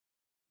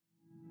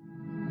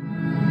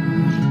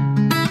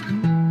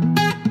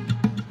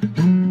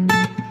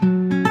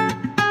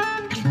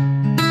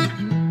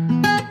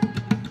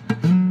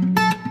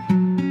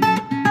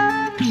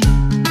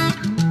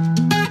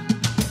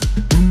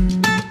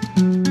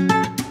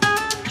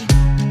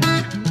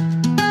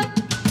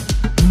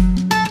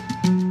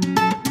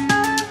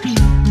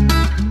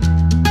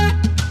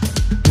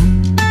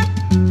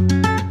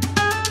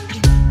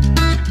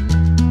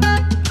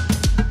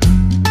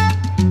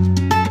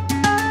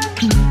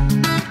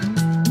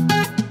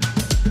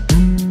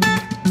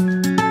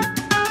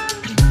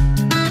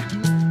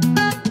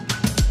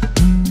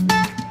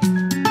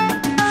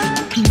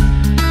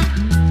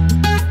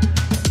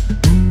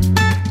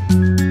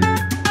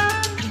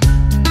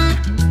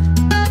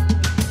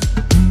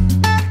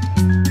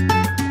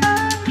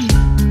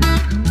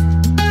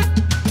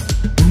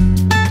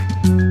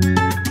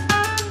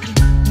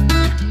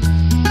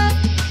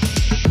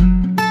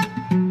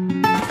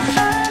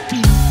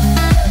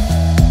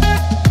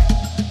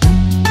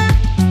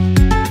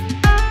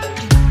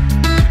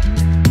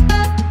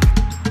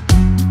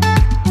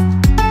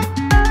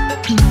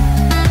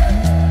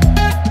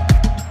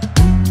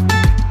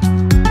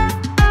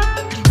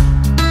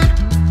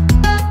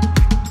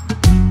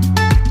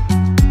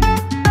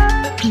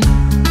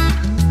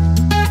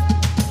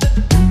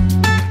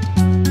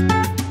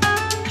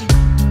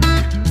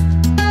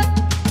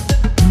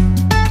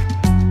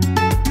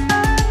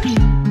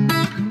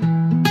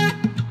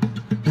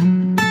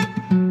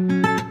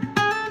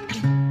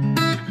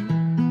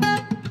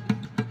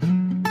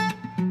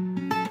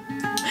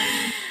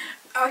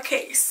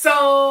Okay,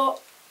 so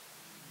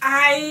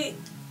I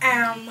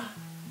am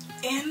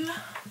in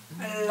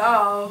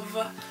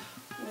love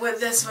with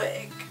this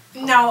wig.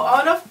 Now,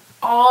 out of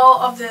all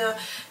of the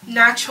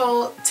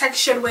natural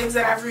textured wigs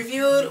that I've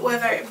reviewed,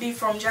 whether it be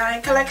from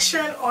JENNA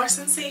collection or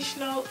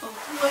Sensational or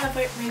whoever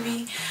it may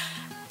be,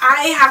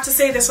 I have to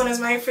say this one is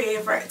my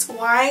favorite.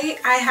 Why?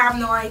 I have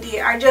no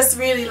idea. I just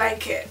really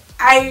like it.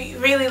 I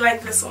really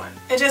like this one.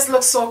 It just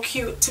looks so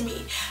cute to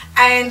me.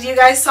 And you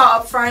guys saw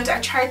up front, I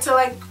tried to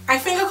I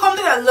finger combed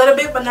it a little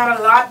bit but not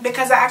a lot,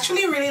 because I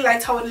actually really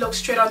liked how it looks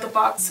straight out the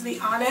box, to be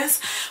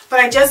honest.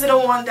 But I just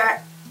didn't want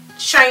that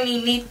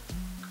shiny, neat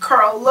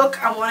curl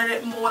look. I wanted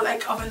it more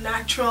like of a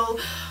natural,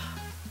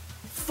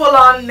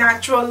 full-on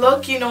natural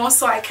look, you know.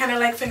 So I kind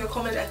of finger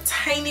combed it a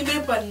tiny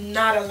bit but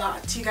not a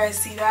lot. You guys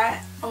see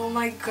that? Oh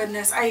my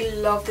goodness, I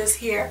love this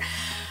hair.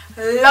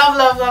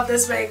 Love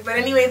this wig. But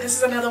anyway, this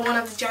is another one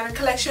of the JENNA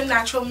collection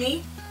Natural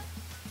Me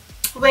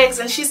wigs,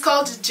 and she's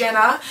called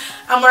Jenna.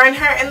 I'm wearing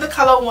her in the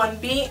color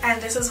 1B,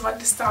 and this is what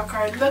the stock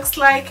card looks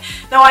like.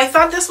 Now, I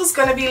thought this was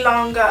gonna be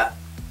longer.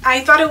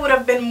 I thought it would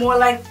have been more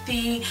like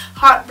the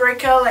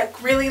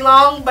Heartbreaker, really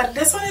long, but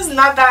this one is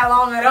not that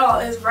long at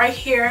all. It's right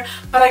here,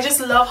 but I just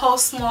love how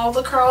small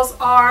the curls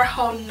are,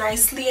 how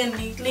nicely and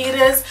neatly it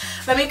is.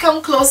 Let me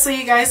come close so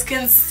you guys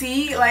can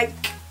see. I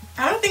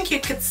don't think you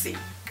could see.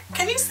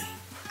 Can you see?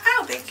 I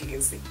don't think you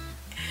can see.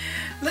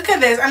 Look at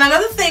this. And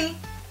another thing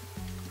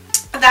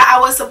that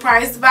I was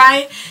surprised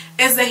by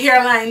is the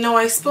hairline. Now,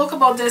 I spoke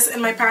about this in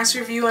my past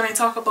review, and I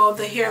talk about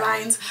the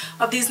hairlines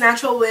of these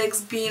natural wigs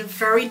being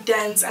very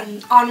dense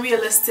and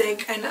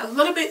unrealistic and a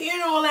little bit, you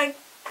know,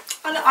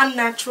 on the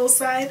unnatural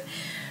side.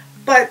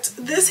 But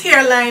this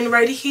hairline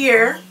right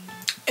here,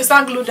 it's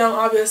not glued down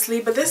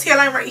obviously, but this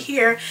hairline right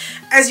here,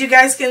 as you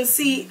guys can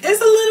see,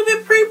 is a little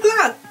bit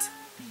pre-plucked.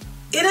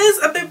 It is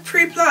a bit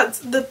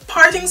pre-plucked. The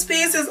parting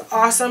space is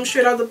awesome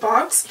straight out the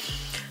box.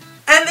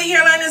 And the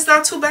hairline is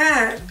not too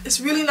bad. It's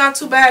really not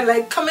too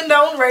bad. Coming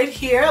down right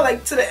here,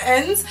 to the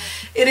ends,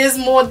 it is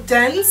more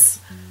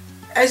dense.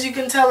 As you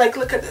can tell,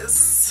 look at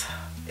this.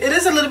 It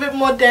is a little bit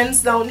more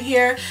dense down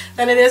here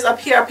than it is up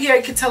here. Up here,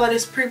 you can tell that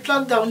it's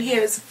pre-plucked. Down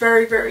here, it's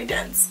very, very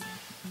dense.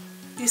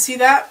 You see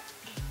that?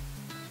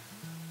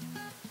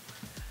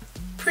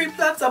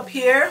 Pre-plucked up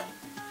here,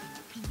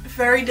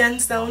 very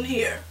dense down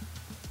here.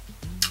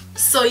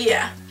 So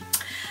yeah,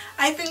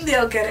 I think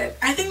they'll get it.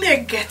 I think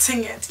they're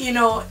getting it, you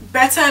know,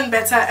 better and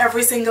better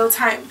every single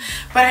time.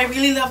 But I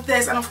really love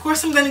this, and of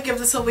course I'm going to give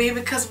this away,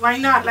 because why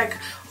not?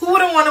 Who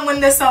wouldn't want to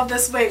win this off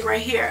this wig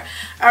right here?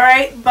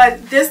 Alright,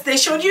 but they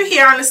showed you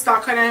here on the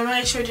stock card, and I know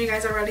I showed you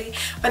guys already,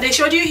 but they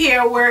showed you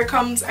here where it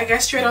comes, I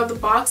guess, straight out the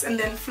box and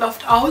then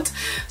fluffed out.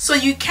 So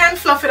you can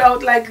fluff it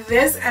out like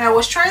this, and I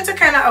was trying to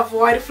kind of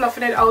avoid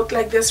fluffing it out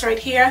like this right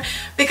here,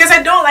 because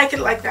I don't like it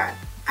like that.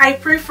 I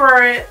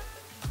prefer it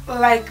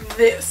like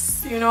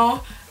this, you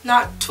know,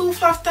 not too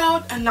fluffed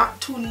out and not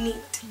too neat.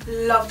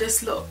 Love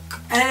this look.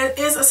 And it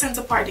is a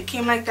center part. It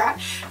came like that.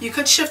 You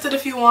could shift it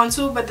if you want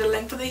to, but the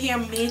length of the hair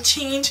may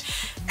change,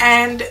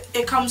 and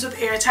it comes with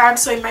air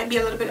tabs, so it might be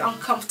a little bit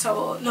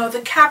uncomfortable. No,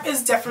 the cap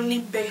is definitely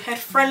big head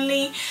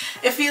friendly.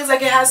 It feels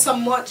like it has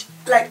some much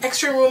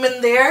extra room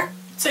in there,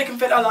 so you can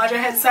fit a larger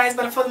head size,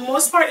 but for the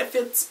most part it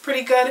fits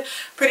pretty good,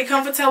 pretty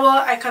comfortable.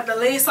 I cut the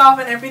lace off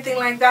and everything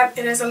like that.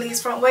 It is a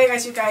lace front wig,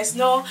 as you guys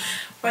know.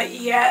 But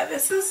yeah,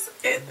 this is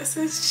it. This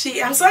is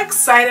she. I'm so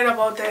excited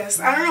about this.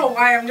 I don't know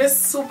why. I'm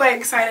just super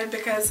excited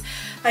because,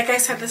 like I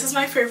said, this is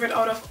my favorite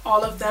out of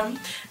all of them.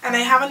 And I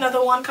have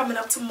another one coming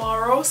up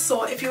tomorrow.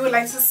 So if you would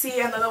like to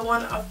see another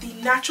one of the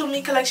Natural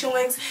Me collection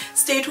wigs,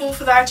 stay tuned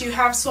for that. You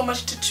have so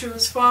much to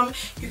choose from.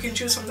 You can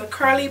choose from the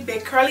curly,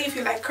 big curly. If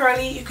you like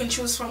curly, you can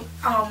choose from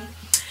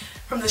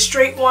the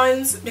straight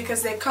ones,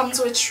 because it comes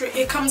in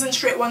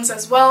straight ones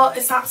as well.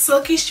 It's not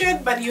silky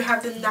straight, but you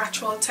have the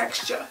natural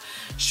texture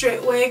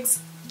straight wigs,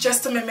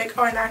 just to mimic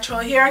our natural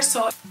hair.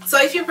 So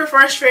if you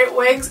prefer straight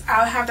wigs,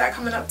 I'll have that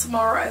coming up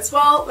tomorrow as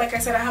well. Like I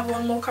said, I have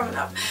one more coming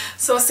up,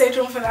 so stay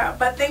tuned for that.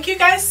 But thank you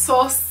guys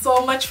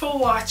so much for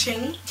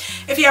watching.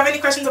 If you have any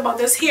questions about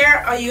this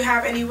hair, or you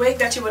have any wig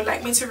that you would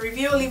like me to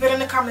review, leave it in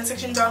the comment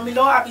section down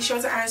below. I'll be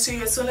sure to answer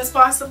you as soon as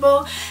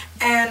possible.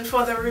 And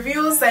for the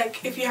reviews,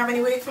 if you have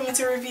any wig for me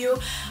to review,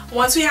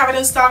 once we have it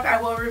in stock,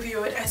 I will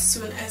review it as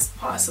soon as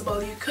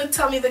possible. You could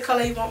tell me the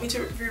color you want me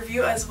to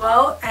review as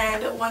well,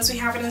 and once we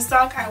have it in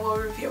stock, I will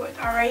review it.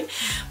 Alright,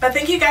 but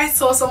thank you guys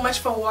so much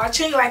for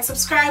watching. Like,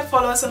 subscribe,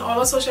 follow us on all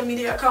our social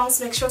media accounts.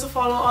 Make sure to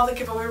follow all the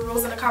giveaway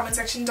rules in the comment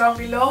section down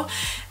below,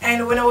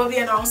 and winner will be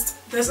announced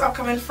this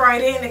upcoming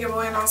Friday in the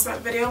giveaway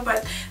announcement video.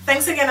 But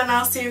thanks again, and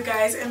I'll see you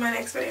guys in my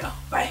next video.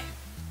 Bye.